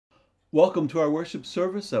Welcome to our worship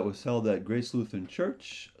service that was held at Grace Lutheran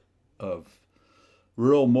Church of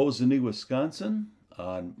rural Mosinee, Wisconsin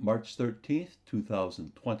on March 13th,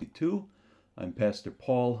 2022. I'm Pastor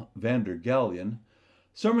Paul Vander, Galien.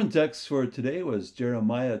 Sermon text for today was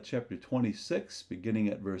Jeremiah chapter 26, beginning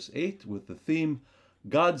at verse 8, with the theme,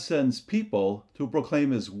 God Sends People to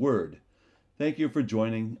Proclaim His Word. Thank you for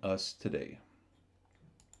joining us today.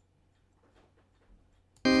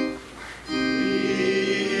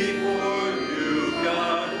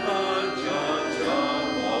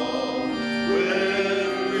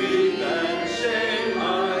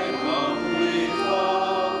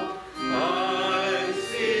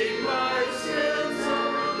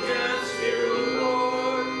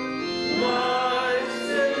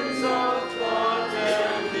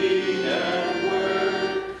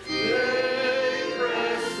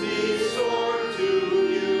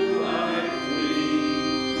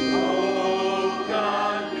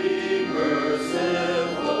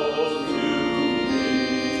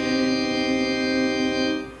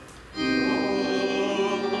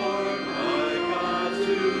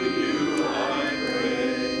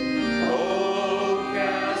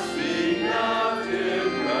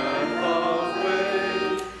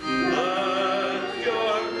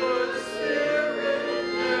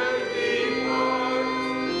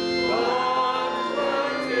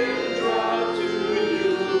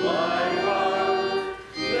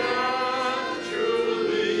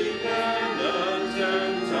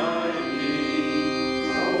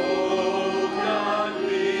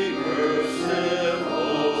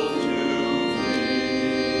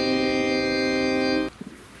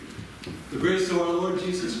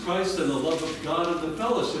 Christ and the love of God and the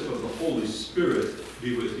fellowship of the Holy Spirit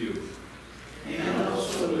be with you. And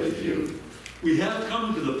also with you. We have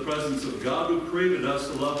come to the presence of God who created us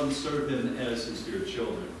to love and serve Him as His dear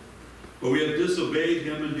children. But we have disobeyed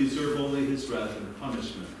Him and deserve only His wrath and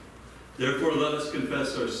punishment. Therefore let us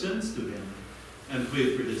confess our sins to Him and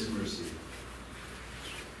plead for His mercy.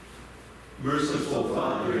 Merciful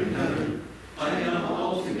Father in heaven, I am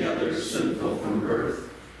altogether sinful from birth.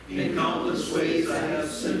 In countless ways I have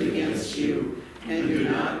sinned against you, and do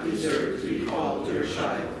not deserve to be called your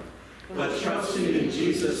child. But trusting in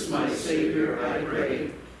Jesus, my Savior, I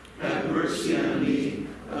pray, have mercy on me,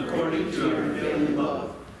 according to your unfailing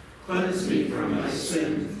love. Cleanse me from my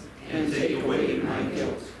sins, and take away my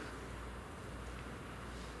guilt.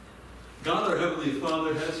 God, our Heavenly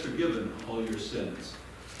Father, has forgiven all your sins.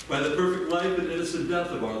 By the perfect life and innocent death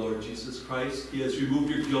of our Lord Jesus Christ, He has removed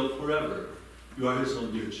your guilt forever. You are His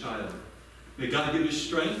own dear child. May God give you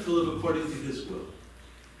strength to live according to His will.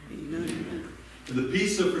 Amen. In the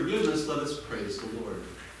peace of forgiveness, let us praise the Lord.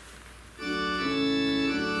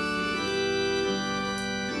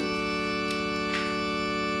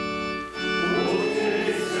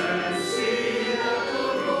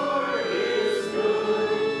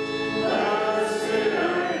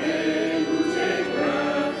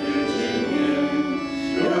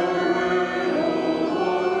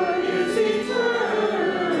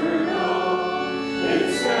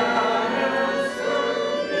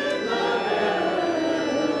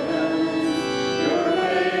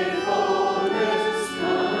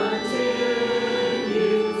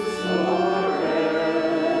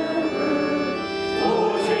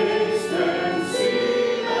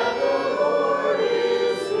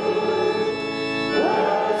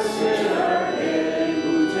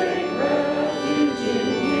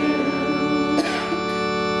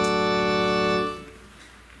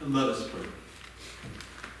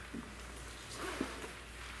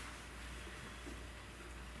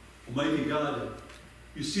 Almighty God,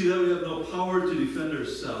 you see that we have no power to defend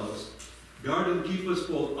ourselves. Guard and keep us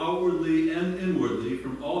both outwardly and inwardly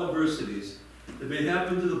from all adversities that may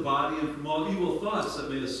happen to the body and from all evil thoughts that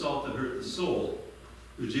may assault and hurt the soul.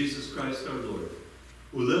 Through Jesus Christ our Lord,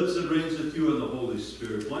 who lives and reigns with you in the Holy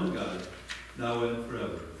Spirit, one God, now and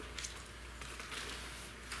forever.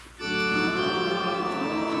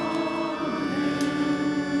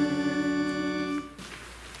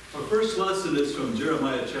 First lesson is from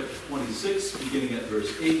Jeremiah chapter 26, beginning at verse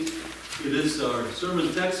 8. It is our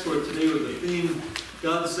sermon text for today with the theme,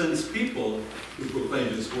 God Sends People to Proclaim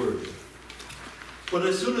His Word. But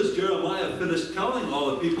as soon as Jeremiah finished telling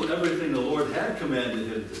all the people everything the Lord had commanded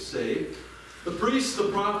him to say, the priests, the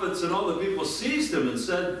prophets, and all the people seized him and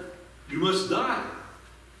said, "You must die.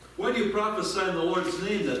 Why do you prophesy in the Lord's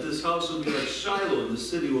name that this house will be like Shiloh and the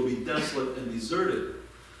city will be desolate and deserted?"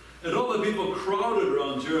 And all the people crowded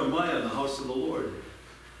around Jeremiah in the house of the Lord.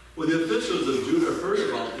 When the officials of Judah heard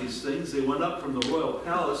about these things, they went up from the royal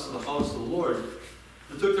palace to the house of the Lord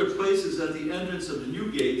and took their places at the entrance of the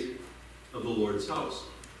new gate of the Lord's house.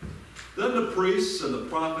 Then the priests and the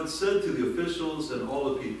prophets said to the officials and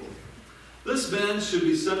all the people, "This man should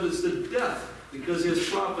be sentenced to death because he has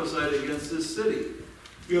prophesied against this city.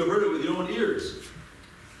 You have heard it with your own ears."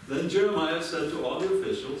 Then Jeremiah said to all the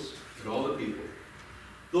officials and all the people,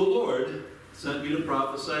 "The Lord sent me to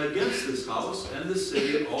prophesy against this house and this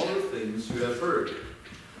city all the things you have heard.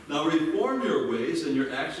 Now reform your ways and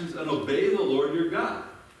your actions and obey the Lord your God.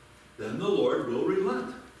 Then the Lord will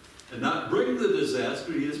relent and not bring the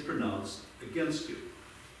disaster he has pronounced against you.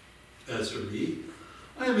 As for me,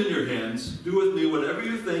 I am in your hands. Do with me whatever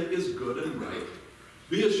you think is good and right.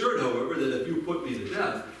 Be assured, however, that if you put me to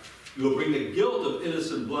death, you will bring the guilt of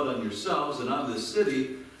innocent blood on yourselves and on this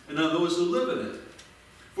city and on those who live in it.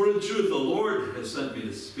 For in truth, the Lord has sent me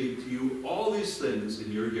to speak to you all these things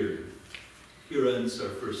in your hearing." Here ends our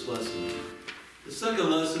first lesson. The second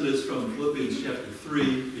lesson is from Philippians chapter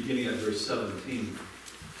 3, beginning at verse 17.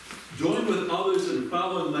 "Join with others in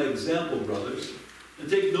following my example, brothers, and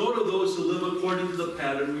take note of those who live according to the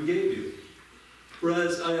pattern we gave you. For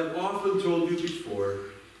as I have often told you before,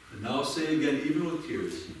 and now say again even with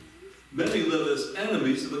tears, many live as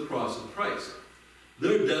enemies of the cross of Christ.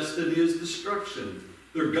 Their destiny is destruction.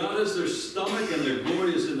 Their God is their stomach, and their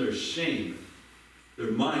glory is in their shame.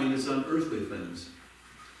 Their mind is on earthly things.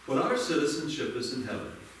 But our citizenship is in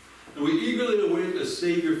heaven, and we eagerly await a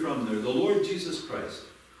Savior from there, the Lord Jesus Christ,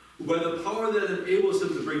 who by the power that enables him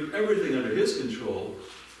to bring everything under his control,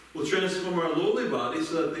 will transform our lowly bodies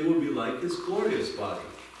so that they will be like his glorious body.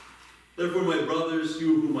 Therefore, my brothers,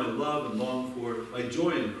 you whom I love and long for, my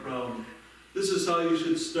joy and crown, this is how you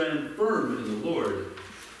should stand firm in the Lord,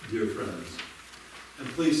 dear friends." And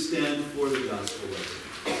please stand for the gospel lesson.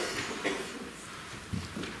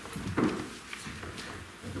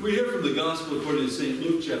 And we hear from the gospel according to St.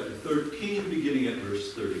 Luke chapter 13, beginning at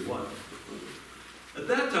verse 31. "At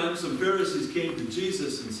that time, some Pharisees came to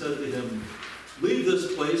Jesus and said to him, 'Leave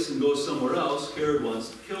this place and go somewhere else. Herod wants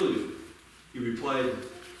to kill you.' He replied,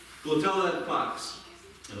 'Go tell that fox,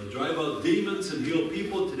 and I'll drive out demons and heal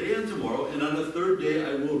people today and tomorrow, and on the third day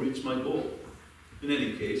I will reach my goal. In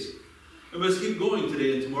any case, I must keep going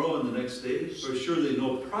today and tomorrow and the next day, for surely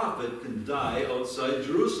no prophet can die outside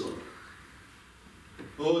Jerusalem.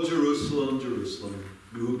 O Jerusalem, Jerusalem,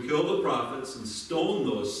 you who kill the prophets and stone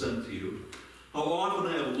those sent to you, how often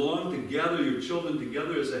I have longed to gather your children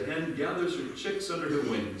together as a hen gathers her chicks under her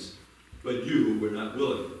wings, but you were not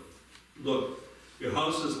willing. Look, your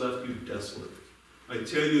house has left you desolate. I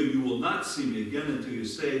tell you, you will not see me again until you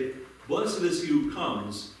say, Blessed is he who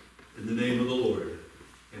comes in the name of the Lord.'"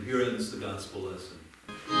 And here ends the gospel lesson.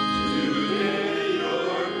 Today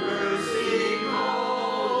your mercy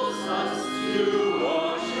calls us to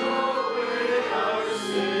wash away our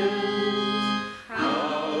sins.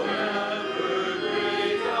 However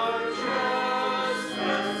great our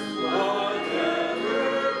trespass, whatever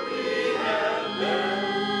we have been,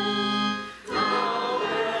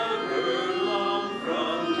 however long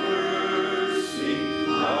from mercy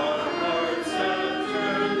our hearts have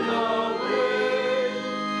turned away,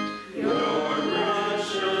 your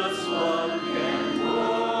precious blood can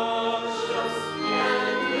wash us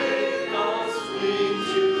and make us clean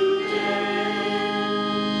today.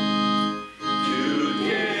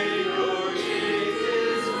 Today your gate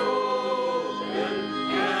is open,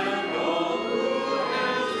 and all who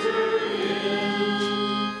enter in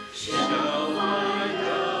shall find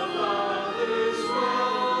the Father's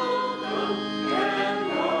welcome and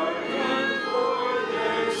pardon for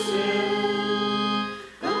their sin.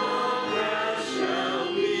 The past shall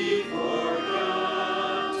be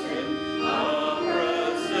forgotten, a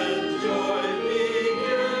present joy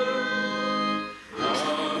begin, a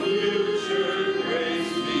future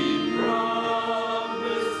grace be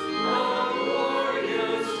promised, a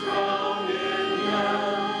glorious crown in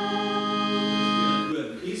heaven. And we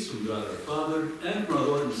have peace from God our Father and from our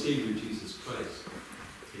Lord and Savior Jesus Christ.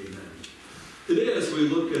 Amen. Today, as we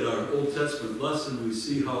look at our Old Testament lesson, we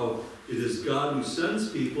see how it is God who sends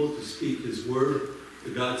people to speak his word to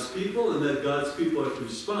God's people, and that God's people have to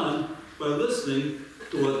respond by listening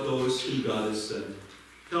to what those whom God has sent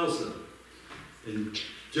tells them. In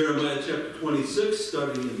Jeremiah chapter 26,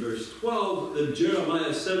 starting in verse 12, "Then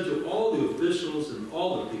Jeremiah said to all the officials and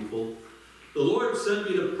all the people, The Lord sent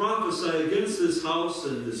me to prophesy against this house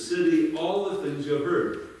and this city all the things you have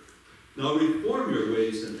heard. Now reform your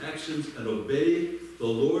ways and actions and obey the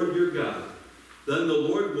Lord your God. Then the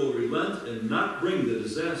Lord will relent and not bring the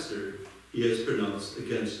disaster he has pronounced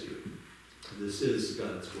against you." And this is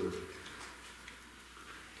God's word.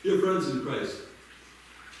 Dear friends in Christ,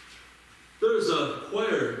 there's a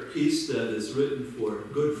choir piece that is written for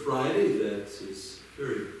Good Friday that is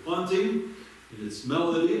very haunting in its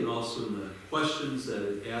melody and also in the questions that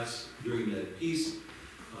it asks during that piece.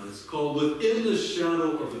 It's called Within the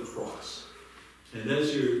Shadow of the Cross. And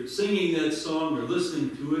as you're singing that song or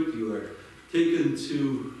listening to it, you are taken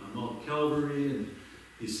to Mount Calvary, and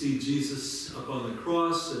you see Jesus up on the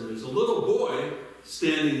cross, and there's a little boy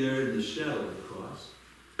standing there in the shadow of the cross.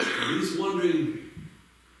 And he's wondering,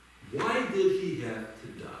 why did he have to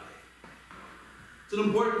die? It's an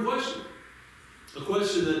important question. A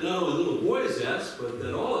question that not only little boys ask, but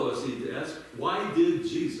that all of us need to ask. Why did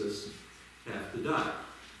Jesus have to die?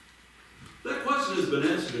 That question has been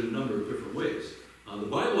answered in a number of different ways. The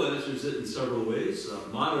Bible answers it in several ways.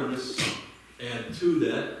 Modernists add to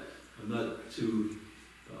that. I'm not too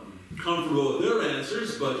comfortable with their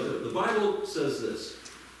answers, but the Bible says this.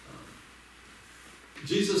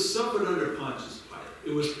 Jesus suffered under Pontius Pilate.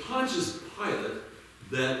 It was Pontius Pilate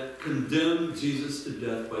that condemned Jesus to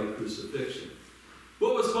death by crucifixion.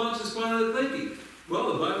 What was Pontius Pilate thinking?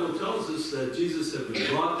 Well, the Bible tells us that Jesus had been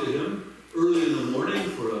brought to him early in the morning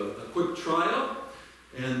for a quick trial,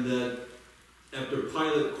 and that after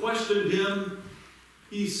Pilate questioned him,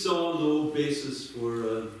 he saw no basis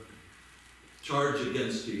for a charge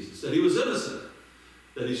against Jesus, that he was innocent,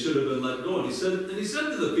 that he should have been let go. And he said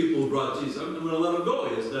to the people who brought Jesus, I'm going to let him go.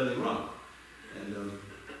 He hasn't done anything wrong.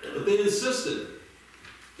 But they insisted.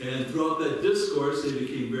 And throughout that discourse, they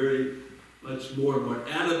became very much more and more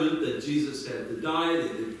adamant that Jesus had to die.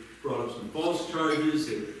 They brought up some false charges.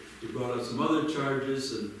 They brought up some other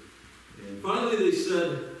charges. And finally they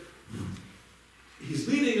said, he's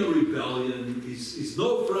leading a rebellion. He's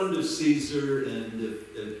no friend of Caesar. And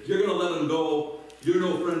if you're going to let him go, you're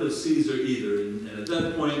no friend of Caesar either. And at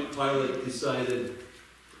that point, Pilate decided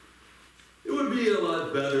it would be a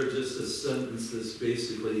lot better just to sentence this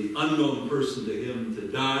basically unknown person to him to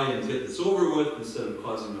die and get this over with instead of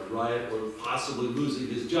causing a riot or possibly losing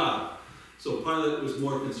his job. So Pilate was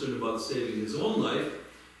more concerned about saving his own life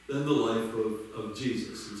than the life of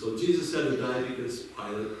Jesus. And so Jesus had to die because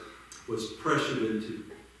Pilate was pressured into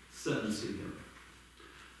sentencing him.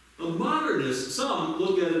 Now, modernists, some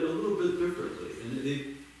look at it a little bit differently.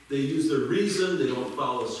 And they use their reason. They don't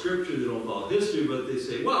follow scripture. They don't follow history. But they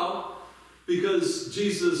say, well, because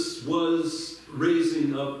Jesus was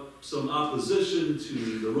raising up some opposition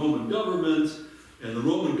to the Roman government, and the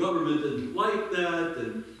Roman government didn't like that,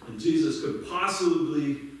 and Jesus could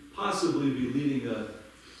possibly be leading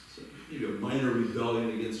maybe a minor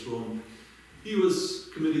rebellion against Rome. He was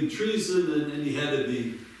committing treason, and he had to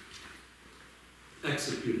be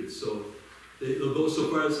executed. So they'll go so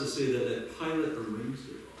far as to say that Pilate arranged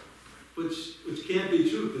it all, which can't be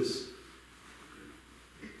true, because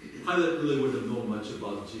Pilate really wouldn't have known much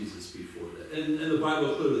about Jesus before that. And the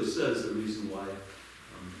Bible clearly says the reason why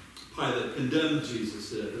Pilate condemned Jesus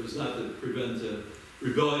to death. It was not to prevent a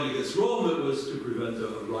rebellion against Rome, it was to prevent a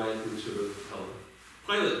riot which would have held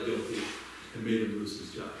Pilate guilty and made him lose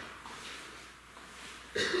his job.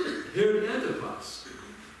 Herod Antipas.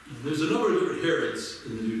 There's a number of different Herods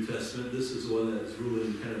in the New Testament. This is one that's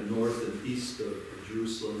ruling kind of north and east of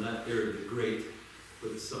Jerusalem, not Herod the Great,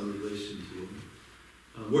 but some relation to him.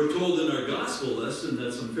 We're told in our gospel lesson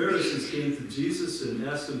that some Pharisees came to Jesus and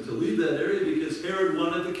asked him to leave that area because Herod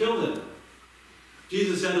wanted to kill him.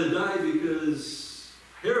 Jesus had to die because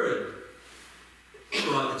Herod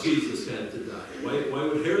thought Jesus had to die. Why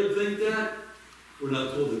would Herod think that? We're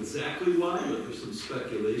not told exactly why, but there's some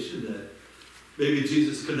speculation that maybe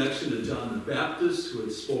Jesus' connection to John the Baptist, who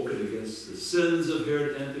had spoken against the sins of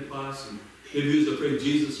Herod Antipas, and maybe he was afraid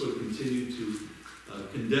Jesus would continue to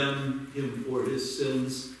condemn him for his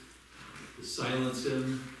sins, to silence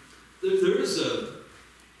him. There is a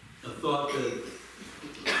thought that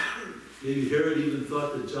maybe Herod even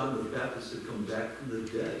thought that John the Baptist had come back from the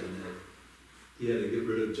dead and that he had to get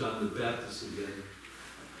rid of John the Baptist again.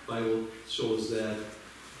 The Bible shows that.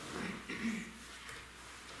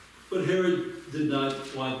 But Herod did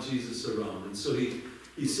not want Jesus around, and so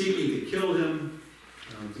he's seeking to kill him,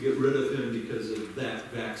 to get rid of him because of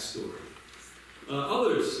that backstory.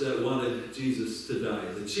 Others that wanted Jesus to die,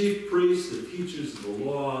 the chief priests, the teachers of the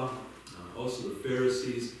law, also the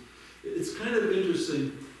Pharisees. It's kind of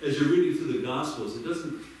interesting as you're reading through the Gospels. You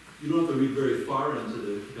don't have to read very far into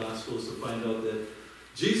the Gospels to find out that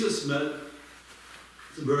Jesus met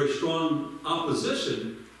some very strong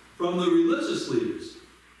opposition from the religious leaders.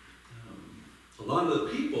 A lot of the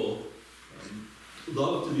people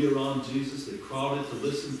loved to be around Jesus. They crowded to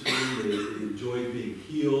listen to him. They enjoyed being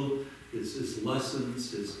healed. His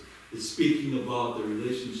lessons, his speaking about the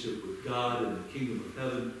relationship with God and the kingdom of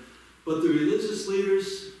heaven. But the religious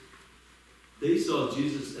leaders, they saw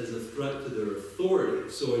Jesus as a threat to their authority.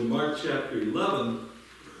 So in Mark chapter 11,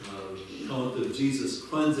 account of Jesus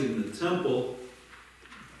cleansing the temple,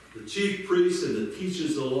 the chief priests and the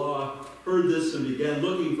teachers of the law heard this and began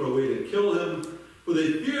looking for a way to kill him, for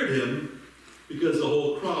they feared him because the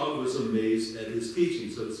whole crowd was amazed at his teaching.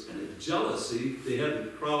 So it's kind of jealousy. They had the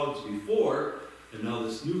crowds before, and now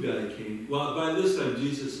this new guy came. Well, by this time,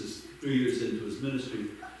 Jesus is 3 years into his ministry,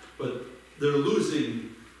 but they're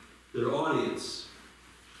losing their audience,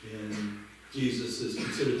 and Jesus is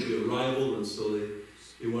considered to be a rival, and so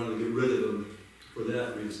they wanted to get rid of him for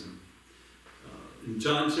that reason. In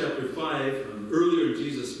John chapter 5, earlier in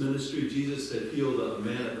Jesus' ministry, Jesus had healed a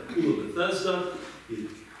man at the pool of Bethesda. He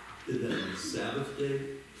did that on the Sabbath day.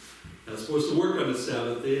 Not supposed to work on the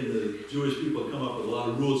Sabbath day, and the Jewish people come up with a lot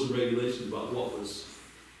of rules and regulations about what was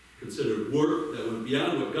considered work that went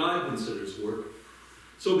beyond what God considers work.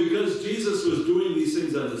 So because Jesus was doing these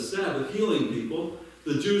things on the Sabbath, healing people,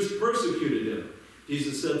 the Jews persecuted him.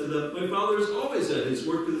 Jesus said to them, "My Father is always at his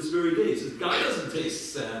work to this very day." He says, God doesn't take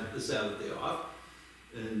the Sabbath day off,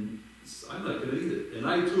 and I'm not going to eat it. And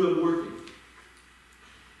I too am working.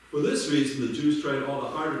 For this reason, the Jews tried all the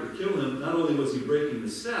harder to kill him. Not only was he breaking the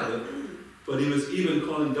Sabbath, but he was even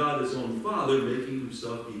calling God his own Father, making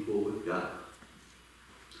himself equal with God.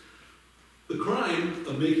 The crime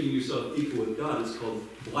of making yourself equal with God is called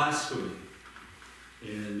blasphemy.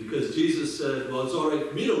 And because Jesus said, well, it's all right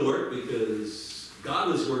for me to work because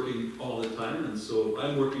God is working all the time, and so if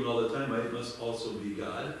I'm working all the time, I must also be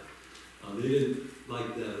God. They didn't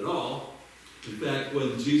like that at all. In fact,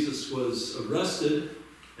 when Jesus was arrested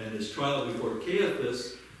and his trial before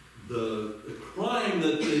Caiaphas, the crime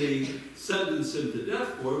that they sentenced him to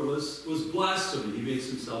death for was blasphemy. He makes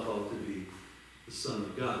himself out to be the Son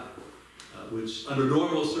of God, which under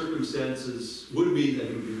normal circumstances would mean that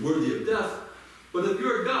he would be worthy of death. But if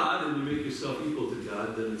you're God and you make yourself equal to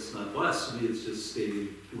God, then it's not blasphemy, it's just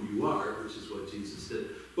stating who you are, which is what Jesus did.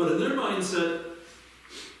 But in their mindset,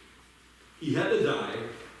 he had to die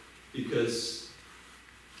because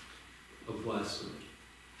of blasphemy.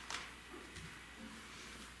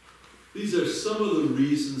 These are some of the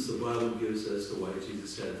reasons the Bible gives as to why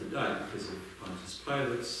Jesus had to die. Because of Pontius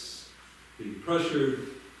Pilate's being pressured,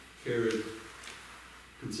 Herod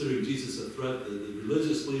considering Jesus a threat, the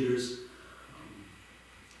religious leaders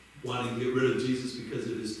wanting to get rid of Jesus because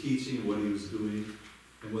of his teaching and what he was doing,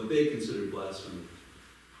 and what they considered blasphemy.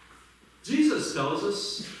 Jesus tells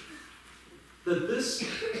us that this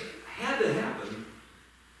had to happen,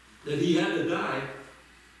 that he had to die,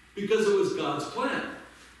 because it was God's plan.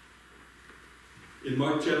 In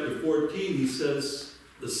Mark chapter 14, he says,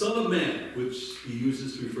 the Son of Man, which he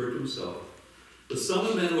uses to refer to himself, the Son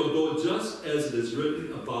of Man will go just as it is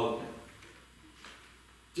written about him.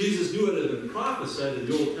 Jesus knew it had been prophesied in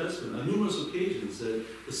the Old Testament on numerous occasions that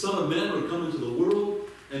the Son of Man would come into the world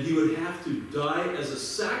and he would have to die as a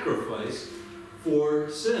sacrifice for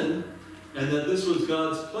sin, and that this was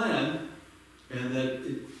God's plan, and that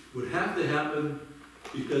it would have to happen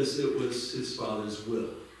because it was his Father's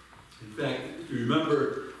will. In fact, if you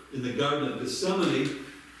remember in the Garden of Gethsemane,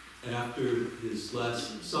 after his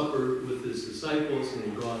Last Supper with his disciples, and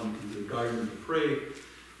they'd gone into the garden to pray,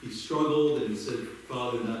 he struggled and he said,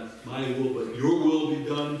 Father, not my will, but your will be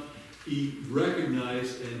done. He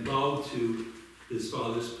recognized and bowed to his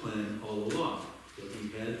Father's plan all along, that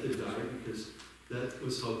he had to die because that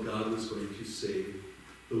was how God was going to save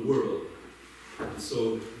the world. And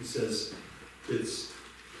so he says, it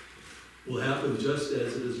will happen just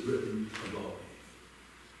as it is written about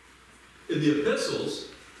me. In the epistles,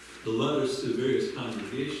 the letters to various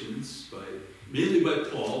congregations, mainly by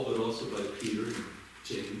Paul, but also by Peter and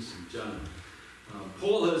James and John,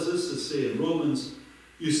 Paul has this to say in Romans,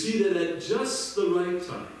 you see that at just the right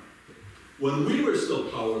time, when we were still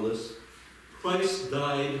powerless, Christ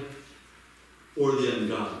died for the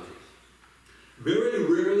ungodly. Very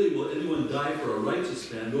rarely will anyone die for a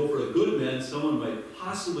righteous man, though for a good man someone might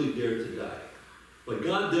possibly dare to die. But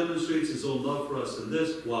God demonstrates his own love for us in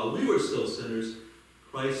this: while we were still sinners,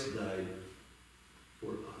 Christ died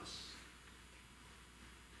for us.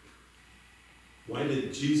 Why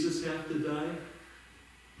did Jesus have to die?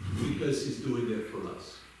 Because he's doing it for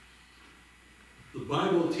us. The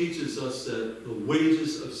Bible teaches us that the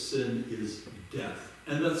wages of sin is death,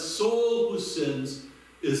 and the soul who sins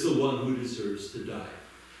is the one who deserves to die.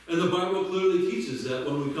 And the Bible clearly teaches that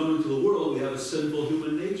when we come into the world, we have a sinful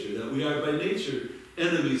human nature, that we are by nature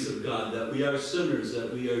enemies of God, that we are sinners,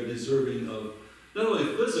 that we are deserving of not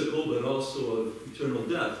only physical, but also of eternal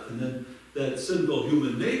death. And then that sinful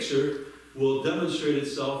human nature will demonstrate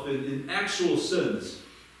itself in actual sins.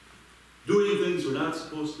 Doing things we're not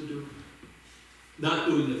supposed to do. Not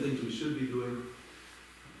doing the things we should be doing.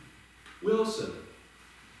 We all sin.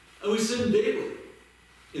 And we sin daily.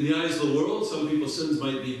 In the eyes of the world, some people's sins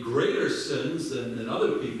might be greater sins than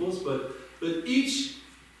other people's, but each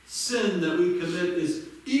sin that we commit is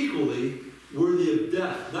equally worthy of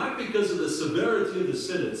death. Not because of the severity of the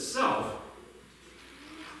sin itself,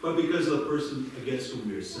 but because of the person against whom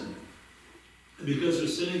we are sinning. And because we're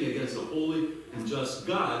sinning against a holy and just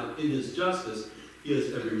God, in his justice, he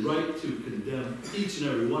has every right to condemn each and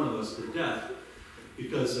every one of us to death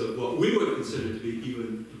because of what we would consider to be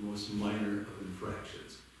even the most minor of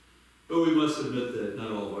infractions. But we must admit that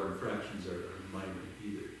not all of our infractions are minor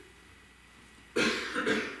either.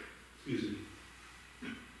 Excuse me.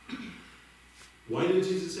 Why did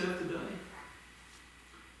Jesus have to die?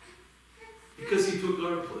 Because he took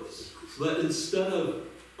our place. So that instead of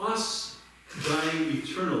us dying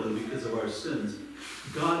eternally because of our sins,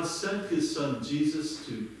 God sent his son Jesus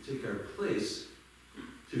to take our place,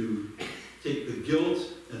 to take the guilt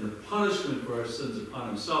and the punishment for our sins upon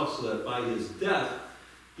himself, so that by his death,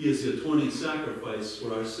 he is the atoning sacrifice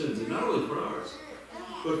for our sins, and not only for ours,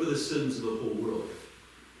 but for the sins of the whole world.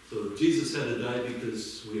 So Jesus had to die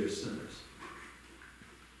because we are sinners.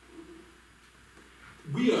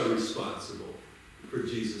 We are responsible for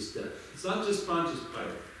Jesus' death. It's not just Pontius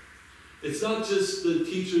Pilate. It's not just the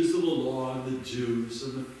teachers of the law and the Jews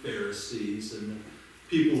and the Pharisees and the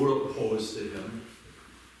people who are opposed to him.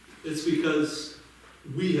 It's because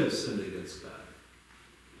we have sinned against God.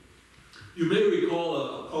 You may recall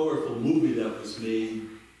a powerful movie that was made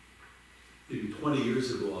maybe 20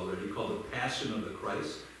 years ago already called The Passion of the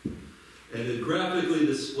Christ. And it graphically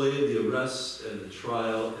displayed the arrest and the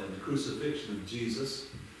trial and the crucifixion of Jesus,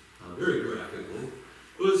 very graphically.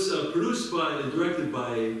 It was produced by and directed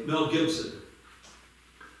by Mel Gibson.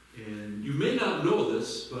 And you may not know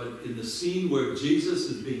this, but in the scene where Jesus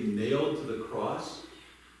is being nailed to the cross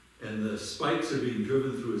and the spikes are being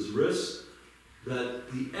driven through his wrist,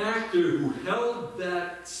 that the actor who held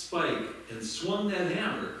that spike and swung that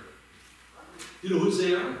hammer, you know whose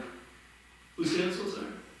they are? Whose hands those are?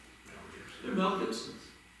 They're Mel Gibson's.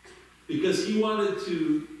 Because he wanted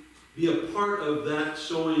to be a part of that,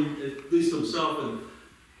 showing, at least himself, and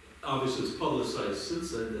obviously it's publicized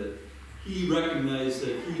since then, that he recognized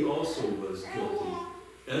that he also was guilty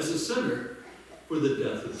as a sinner for the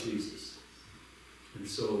death of Jesus. And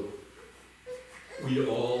so we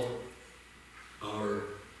all are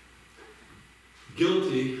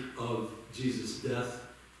guilty of Jesus' death,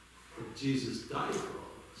 but Jesus died for all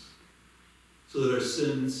of us, so that our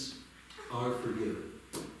sins are forgiven.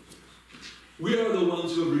 We are the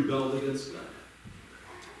ones who have rebelled against God.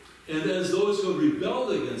 And as those who have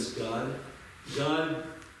rebelled against God, God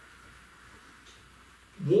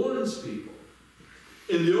warns people.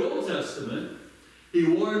 In the Old Testament, he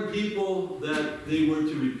warned people that they were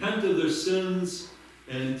to repent of their sins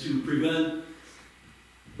and to prevent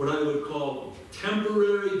what I would call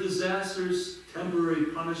temporary disasters, temporary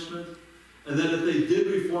punishment. And that if they did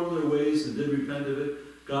reform their ways and did repent of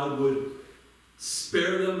it, God would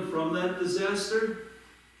spare them from that disaster.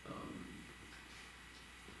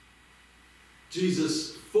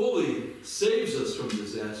 Jesus fully saves us from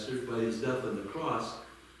disaster by his death on the cross,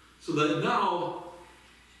 so that now,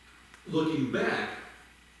 looking back,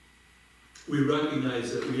 we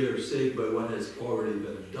recognize that we are saved by what has already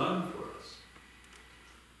been done for us.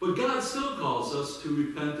 But God still calls us to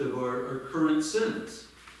repent of our current sins.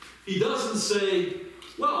 He doesn't say,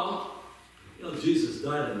 well, you know, Jesus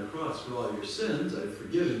died on the cross for all your sins. I've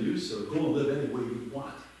forgiven you, so go and live any way you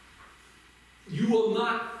want. You will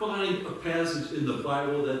not find a passage in the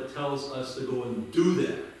Bible that tells us to go and do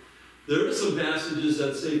that. There are some passages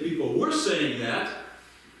that say people were saying that,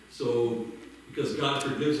 so because God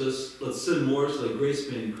forgives us, let's sin more so that grace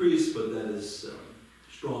may increase, but that is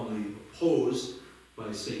strongly opposed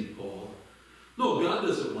by St. Paul. No, God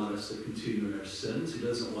doesn't want us to continue in our sins. He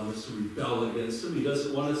doesn't want us to rebel against him. He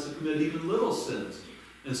doesn't want us to commit even little sins.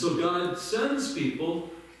 And so God sends people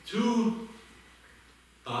to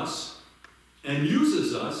us and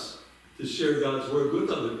uses us to share God's word with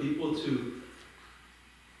other people, to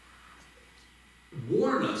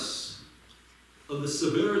warn us of the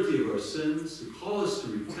severity of our sins, to call us to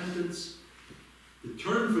repentance, to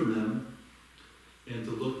turn from them, and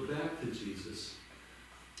to look back to Jesus,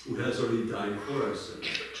 who has already died for our sins.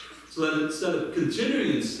 So that instead of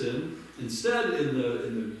continuing in sin, instead in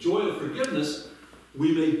the joy of forgiveness,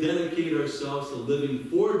 we may dedicate ourselves to living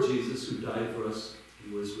for Jesus, who died for us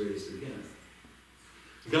and was raised again.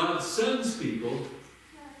 God sends people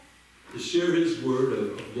to share his word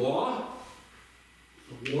of law,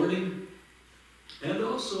 of warning, and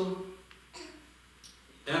also,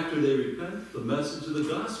 after they repent, the message of the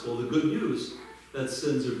gospel, the good news that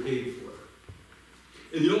sins are paid for.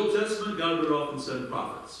 In the Old Testament, God would often send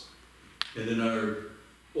prophets. And in our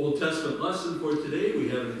Old Testament lesson for today, we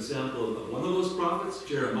have an example of one of those prophets,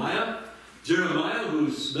 Jeremiah. Jeremiah,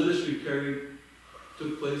 whose ministry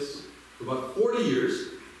took place for about 40 years.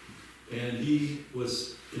 And he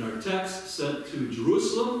was, in our text, sent to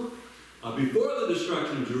Jerusalem. Before the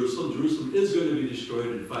destruction of Jerusalem, Jerusalem is going to be destroyed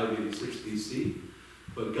in 586 BC.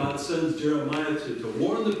 But God sends Jeremiah to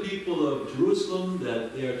warn the people of Jerusalem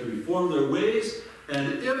that they are to reform their ways.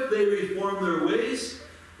 And if they reform their ways,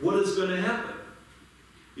 what is going to happen?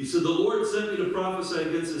 He said, the Lord sent me to prophesy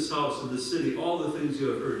against this house and this city, all the things you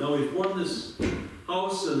have heard. Now reform this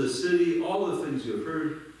house and the city, all the things you have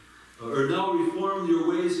heard. Or now reform your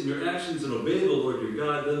ways and your actions and obey the Lord your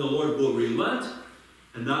God. Then the Lord will relent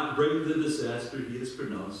and not bring the disaster he has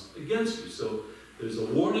pronounced against you. So there's a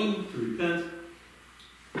warning to repent,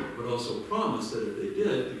 but also a promise that if they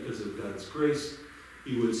did, because of God's grace,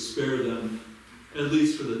 he would spare them, at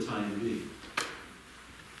least for the time being.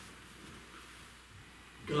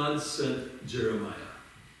 God sent Jeremiah.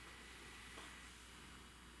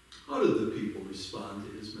 How did the people respond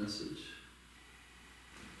to his message?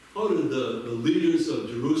 How did the leaders of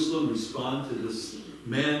Jerusalem respond to this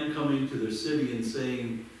man coming to their city and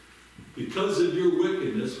saying, because of your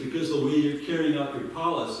wickedness, because of the way you're carrying out your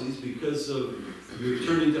policies, because of your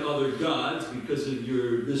turning to other gods, because of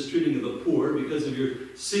your mistreating of the poor, because of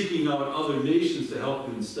your seeking out other nations to help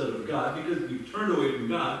you instead of God, because you've turned away from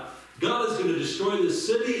God, God is going to destroy this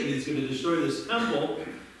city and he's going to destroy this temple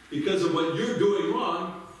because of what you're doing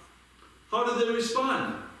wrong. How did they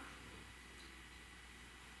respond?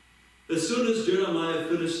 As soon as Jeremiah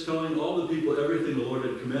finished telling all the people everything the Lord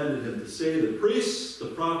had commanded him to say, the priests, the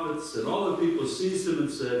prophets, and all the people seized him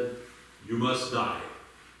and said, you must die.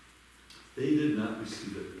 They did not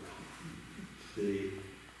receive it well. They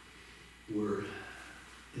were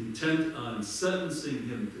intent on sentencing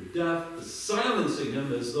him to death, silencing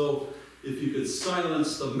him as though if you could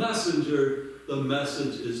silence the messenger, the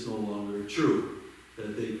message is no longer true,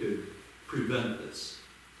 that they could prevent this.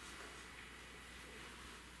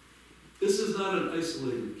 This is not an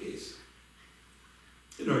isolated case.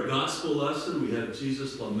 In our gospel lesson, we have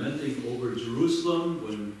Jesus lamenting over Jerusalem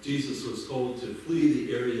when Jesus was told to flee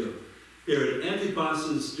the area of Herod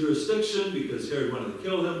Antipas's jurisdiction because Herod wanted to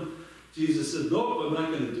kill him. Jesus said, nope, I'm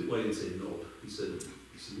not going to do. Well, he didn't say nope. He said,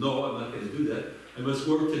 no, I'm not going to do that. I must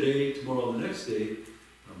work today, tomorrow, and the next day.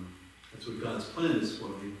 That's what God's plan is for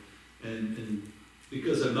me. And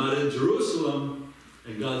because I'm not in Jerusalem,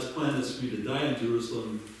 and God's plan is for me to die in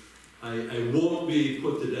Jerusalem, I won't be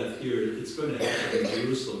put to death here. It's going to happen in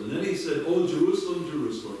Jerusalem. And then he said, oh, Jerusalem,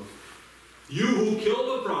 Jerusalem, you who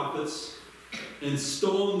kill the prophets and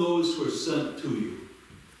stone those who are sent to you.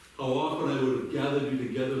 How often I would have gathered you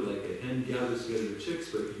together like a hen gathers together her chicks,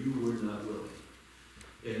 but you were not willing.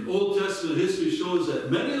 And Old Testament history shows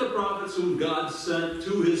that many of the prophets whom God sent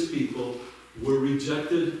to his people were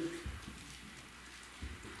rejected,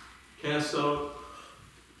 cast out.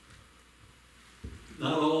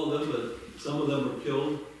 Not all of them, but some of them were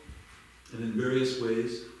killed, and in various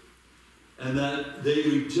ways. And that they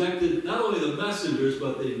rejected not only the messengers,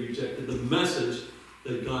 but they rejected the message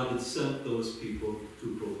that God had sent those people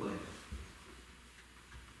to proclaim.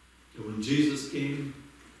 And when Jesus came,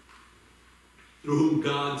 through whom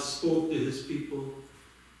God spoke to his people,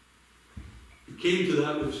 he came to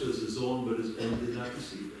that which was his own, but his own did not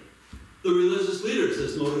receive it. The religious leaders,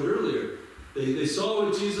 as noted earlier, they saw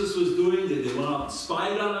what Jesus was doing. They went out and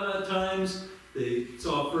spied on him at times. They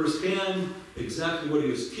saw firsthand exactly what he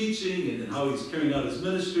was teaching and how he's carrying out his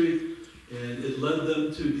ministry. And it led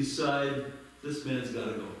them to decide, this man's got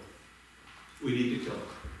to go. We need to kill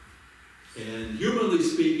him. And humanly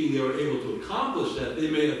speaking, they were able to accomplish that.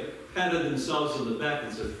 They may have patted themselves on the back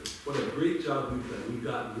and said, what a great job we've done. We've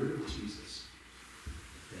gotten rid of Jesus.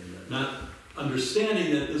 And not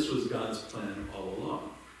understanding that this was God's plan all along.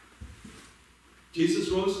 Jesus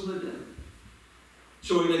rose from the dead,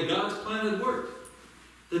 showing that God's plan had worked.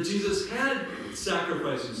 That Jesus had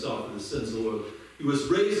sacrificed himself for the sins of the world. He was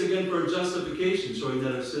raised again for our justification, showing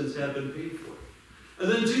that our sins have been paid for.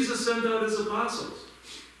 And then Jesus sent out his apostles.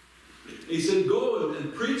 He said, go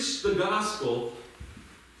and preach the gospel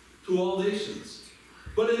to all nations.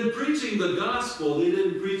 But in preaching the gospel, they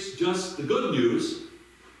didn't preach just the good news.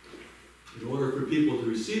 In order for people to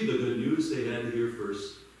receive the good news, they had to hear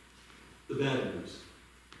first the bad news.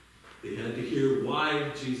 They had to hear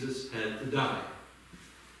why Jesus had to die.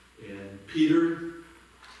 And Peter, and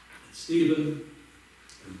Stephen,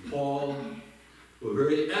 and Paul were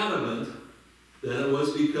very adamant that it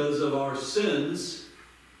was because of our sins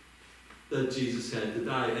that Jesus had to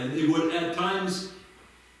die. And they would at times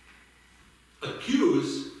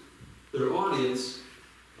accuse their audience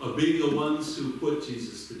of being the ones who put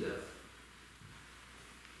Jesus to death.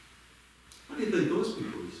 How do you think those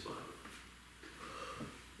people respond?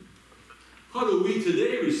 How do we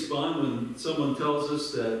today respond when someone tells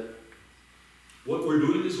us that what we're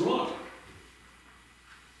doing is wrong?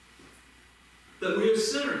 That we are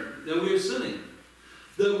sinning,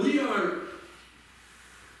 that we are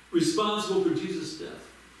responsible for Jesus' death.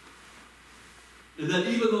 And that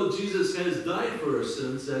even though Jesus has died for our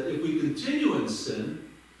sins, that if we continue in sin,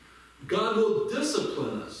 God will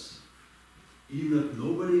discipline us, even if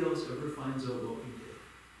nobody else ever finds out what we did.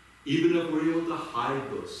 Even if we're able to hide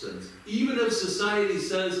those sins. Even if society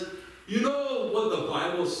says, you know what the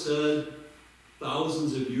Bible said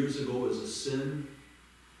thousands of years ago was a sin?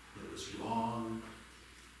 It was wrong.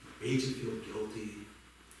 It made you feel guilty.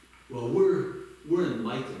 Well, we're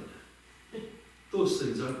enlightened. Those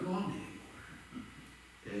things aren't wrong anymore.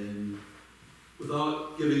 And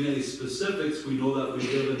without giving any specifics, we know that we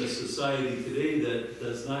live in a society today that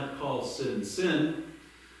does not call sin sin.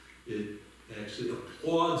 It actually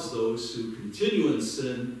applauds those who continue in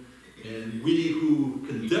sin, and we who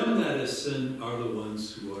condemn that as sin are the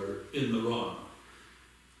ones who are in the wrong.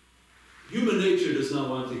 Human nature does not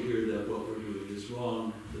want to hear that what we're doing is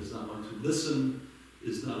wrong, does not want to listen,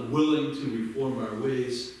 is not willing to reform our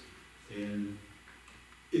ways, and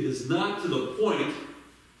it is not to the point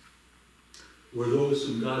where those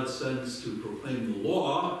whom God sends to proclaim the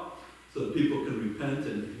law so that people can repent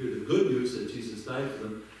and hear the good news that Jesus died for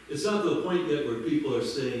them, it's not to the point yet where people are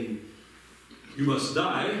saying, you must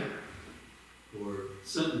die, or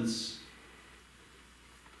sentence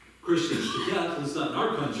Christians to death. It's not in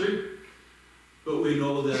our country, but we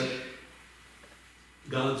know that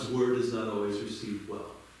God's word is not always received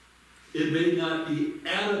well. It may not be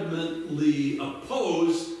adamantly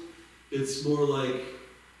opposed, it's more like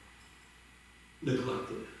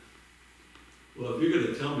neglected. Well, if you're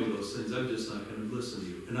going to tell me those things, I'm just not going to listen to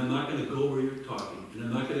you. And I'm not going to go where you're talking. And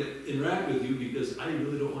I'm not going to interact with you because I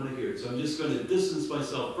really don't want to hear it. So I'm just going to distance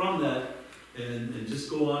myself from that and just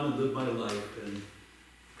go on and live my life.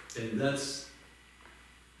 And that's,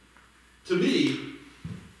 to me,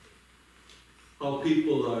 how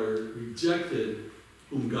people are rejected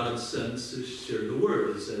whom God sends to share the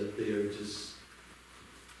word, is that they are just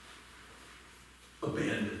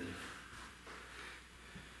abandoned.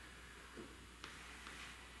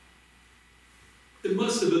 It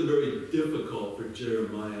must have been very difficult for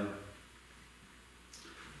Jeremiah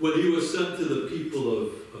when he was sent to the people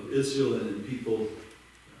of Israel and people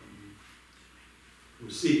who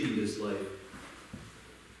were seeking his life.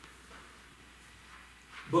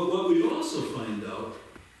 But what we also find out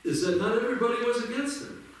is that not everybody was against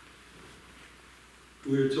him.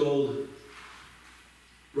 We're told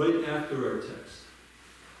right after our text,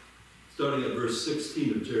 starting at verse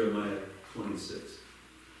 16 of Jeremiah 26.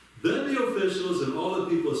 Then the officials and all the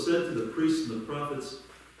people said to the priests and the prophets,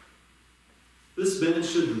 this man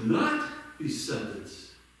should not be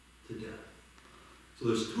sentenced to death. So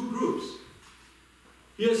there's two groups.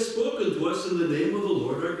 He has spoken to us in the name of the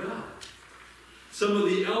Lord our God. Some of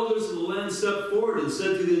the elders of the land stepped forward and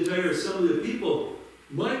said to the entire assembly of people,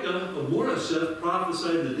 Micah of Morasheth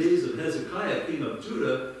prophesied in the days of Hezekiah, king of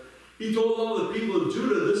Judah. He told all the people of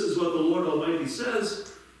Judah, this is what the Lord Almighty says,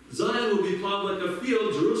 Zion will be plowed like a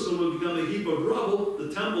field, Jerusalem will become a heap of rubble,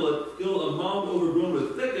 the temple a mound overgrown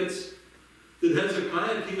with thickets. Did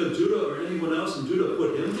Hezekiah, king of Judah, or anyone else in Judah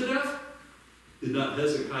put him to death? Did not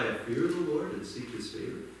Hezekiah fear the Lord and seek his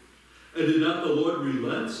favor? And did not the Lord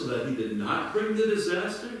relent so that he did not bring the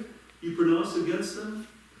disaster he pronounced against them?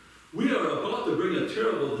 We are about to bring a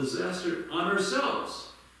terrible disaster on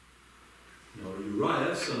ourselves. Now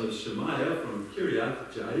Uriah, son of Shemaiah from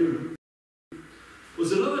Kiriath Jearim,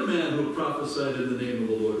 was another man who prophesied in the name of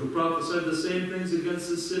the Lord, who prophesied the same things against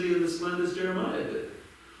this city and this land as Jeremiah did.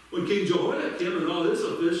 When King Jehoiakim and all his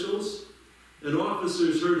officials and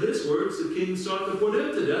officers heard his words, the king sought to put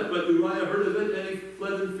him to death, but Uriah heard of it and he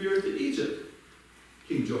fled in fear to Egypt.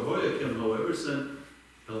 King Jehoiakim, however, sent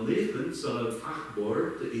Elnathan, son of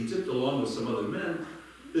Achbor, to Egypt along with some other men.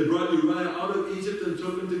 They brought Uriah out of Egypt and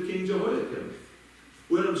took him to King Jehoiakim,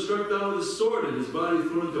 who had him struck down with a sword and his body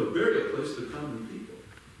thrown into a burial place to common people.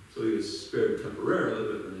 So he was spared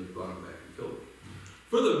temporarily, but then they brought him back and killed him.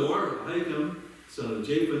 Furthermore, Ahikam, son of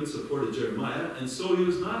Japhan, supported Jeremiah, and so he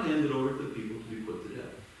was not handed over to people to be put to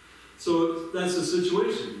death. So that's the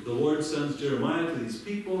situation. The Lord sends Jeremiah to these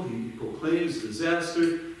people. He proclaims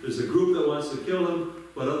disaster. There's a group that wants to kill him,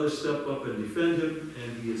 but others step up and defend him,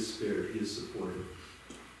 and he is spared. He is supported.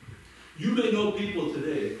 You may know people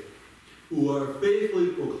today who are faithfully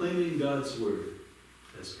proclaiming God's word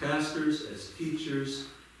as pastors, as teachers,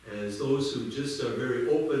 as those who just are very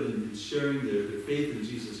open in sharing their faith in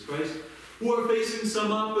Jesus Christ, who are facing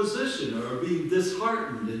some opposition or are being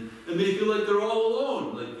disheartened and may feel like they're all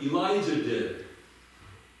alone, like Elijah did.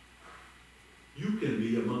 You can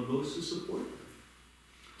be among those who support them,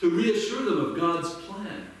 to reassure them of God's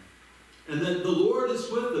plan, and that the Lord is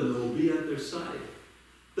with them and will be at their side.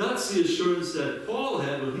 That's the assurance that Paul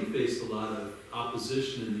had when he faced a lot of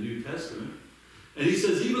opposition in the New Testament. And he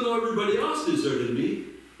says, even though everybody else deserted me,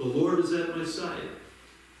 the Lord is at my side.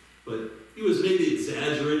 But he was maybe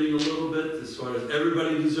exaggerating a little bit as far as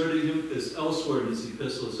everybody deserting him, because elsewhere in his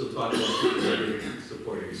epistles he'll talk about people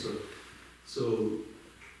supporting him. So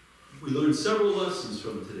we learned several lessons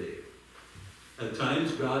from today. At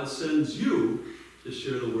times, God sends you to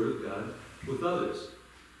share the word of God with others.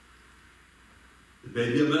 It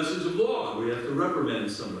may be a message of law. We have to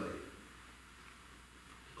reprimand somebody.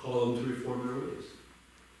 Call them to reform their ways.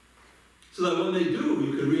 So that when they do,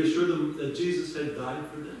 you can reassure them that Jesus had died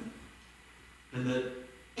for them and that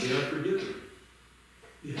they are forgiven.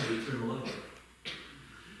 You have eternal life.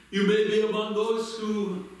 You may be among those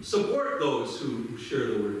who support those who share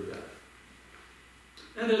the word of God.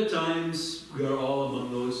 And at times, we are all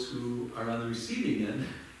among those who are on the receiving end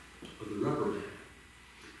of the reprimand.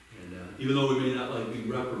 And even though we may not like being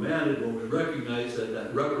reprimanded, when we recognize that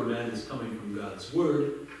that reprimand is coming from God's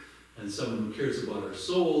word and someone who cares about our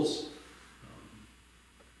souls,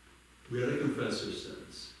 we ought to confess our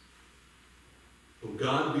sins. Oh,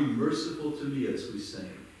 God, be merciful to me, as we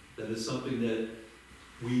sang. That is something that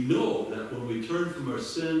we know that when we turn from our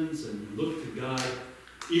sins and look to God,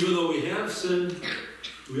 even though we have sinned,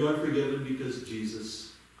 we are forgiven because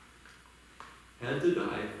Jesus had to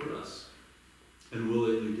die for us and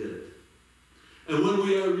willingly did it. And when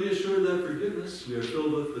we are reassured of that forgiveness, we are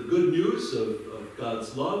filled with the good news of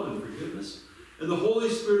God's love and forgiveness, and the Holy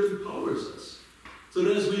Spirit empowers us. So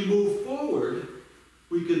that as we move forward,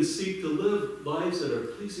 we can seek to live lives that are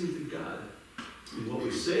pleasing to God in what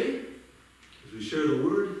we say, as we share the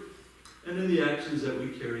word, and in the actions that we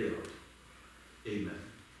carry out. Amen.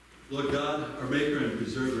 Lord God, our maker and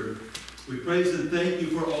preserver, we praise and thank you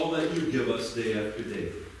for all that you give us day after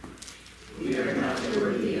day. We are not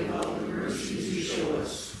worthy of all the mercies you show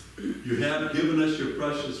us. You have given us your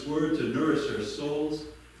precious word to nourish our souls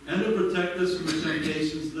and to protect us from the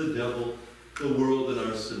temptations of the devil, the world, and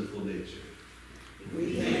our sinful nature.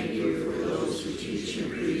 We thank you for those who teach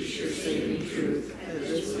and preach your saving truth at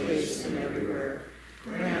this place and everywhere.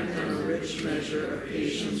 Grant them a rich measure of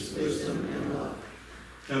patience, wisdom, and love.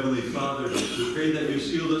 Heavenly Father, we pray that you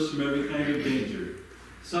shield us from every kind of danger,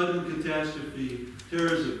 sudden catastrophe,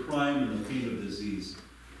 terrors of crime, and the pain of disease.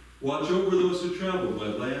 Watch over those who travel by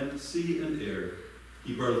land, sea, and air.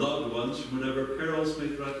 Keep our loved ones from whatever perils may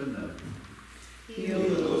threaten them. Heal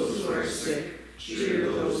those who are sick,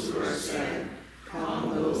 cheer those who are sad,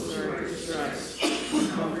 calm those who are distressed,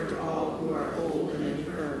 comfort all who are old and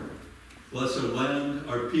infirm. Bless our land,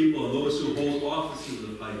 our people, and those who hold offices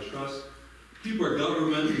of high trust. Keep our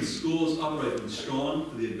government and schools upright and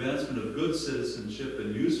strong for the advancement of good citizenship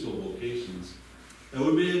and useful vocations, that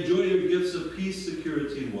we may enjoy your gifts of peace,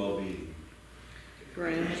 security, and well-being.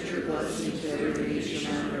 Grant your blessing to every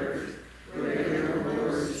nation on earth, where there are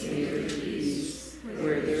wars, may there be peace,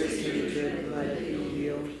 where there is hatred, let it be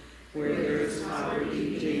healed, where there is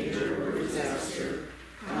poverty, danger, or disaster,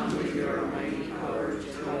 come with your almighty power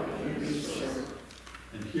to help and restore.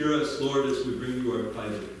 And hear us, Lord, as we bring you our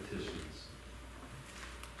private petitions.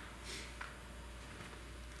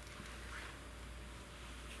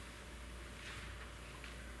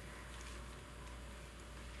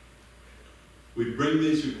 We bring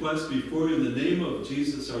these requests before you in the name of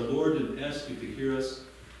Jesus our Lord and ask you to hear us.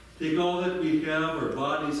 Take all that we have, our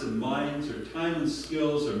bodies and minds, our time and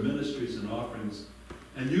skills, our ministries and offerings,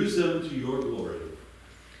 and use them to your glory.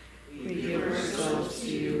 We give ourselves to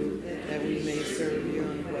you that we may serve you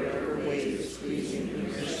in whatever way is pleasing in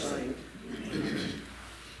your sight.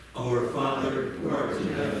 Our Father, who art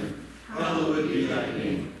in heaven, hallowed be thy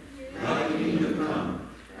name. Thy kingdom come,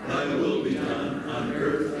 thy will be done on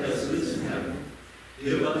earth as it is in heaven.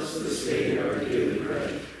 Give us this day our daily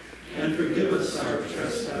bread, and forgive us our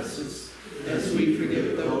trespasses, as we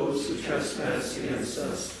forgive those who trespass against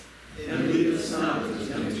us. And lead us not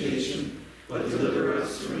into temptation, but deliver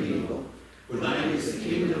us from evil. For thine is the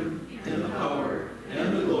kingdom, and the power,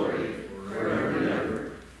 and the glory, forever and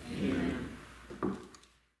ever. Amen.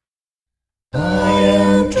 I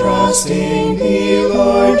am trusting thee,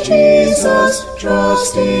 Lord Jesus,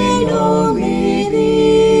 trusting only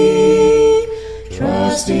thee.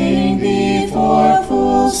 Trusting thee for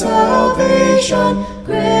full salvation,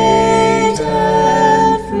 great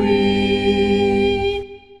and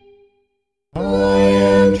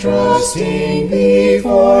trusting thee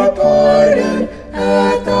for pardon,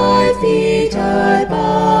 at thy feet I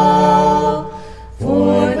bow.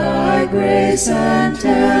 For thy grace and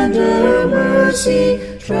tender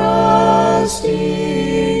mercy, trusting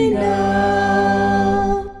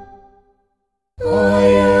now. I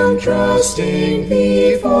am trusting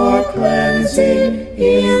thee for cleansing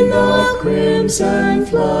in the crimson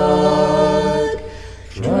flood,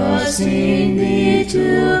 trusting thee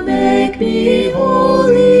to make me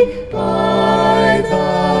holy by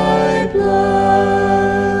thy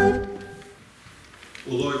blood.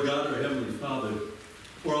 O Lord God, our Heavenly Father,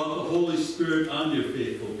 pour out the Holy Spirit on your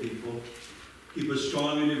faithful people. Keep us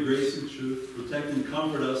strong in your grace and truth. Protect and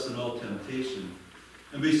comfort us in all temptation.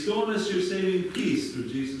 And bestow on us your saving peace through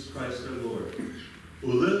Jesus Christ our Lord,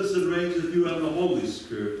 who lives and reigns with you and the Holy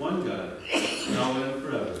Spirit, one God, now and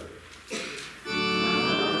forever.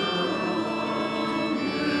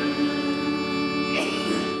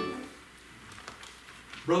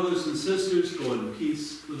 Brothers and sisters, go in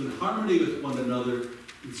peace, live in harmony with one another,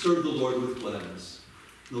 and serve the Lord with gladness.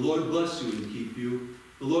 The Lord bless you and keep you.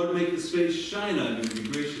 The Lord make his face shine on you and be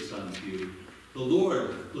gracious unto you. The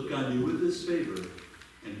Lord look on you with his favor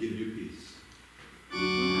and give you peace.